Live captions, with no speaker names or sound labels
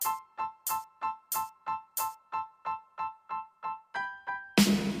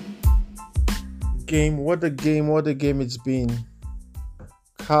What a game it's been.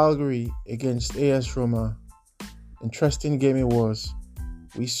 Cagliari against AS Roma. Interesting game it was.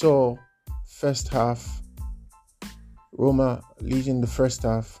 We saw first half, Roma leading the first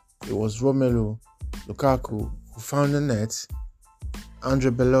half. It was Romelu Lukaku who found the net.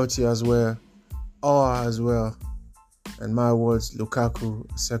 Andre Bellotti as well. Aouar as well. And my words, Lukaku,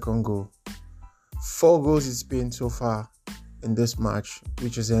 second goal. 4 goals it's been so far in this match,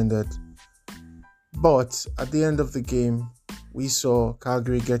 which has ended. But at the end of the game, we saw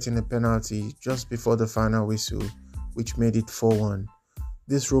Cagliari getting a penalty just before the final whistle, which made it 4-1.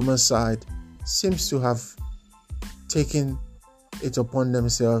 This Roma side seems to have taken it upon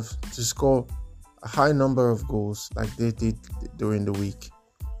themselves to score a high number of goals like they did during the week.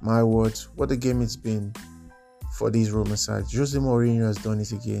 My words, what a game it's been for these Roma sides. Jose Mourinho has done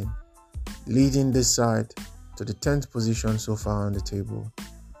it again, leading this side to the 10th position so far on the table,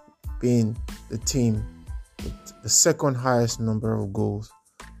 being the team with the second highest number of goals,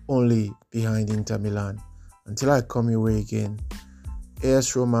 only behind Inter Milan. Until I come your way again,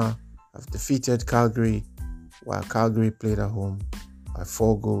 AS Roma have defeated Cagliari, while Cagliari played at home by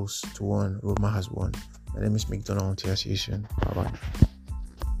 4 goals to 1. Roma has won. My name is McDonald. See you soon. Bye-bye.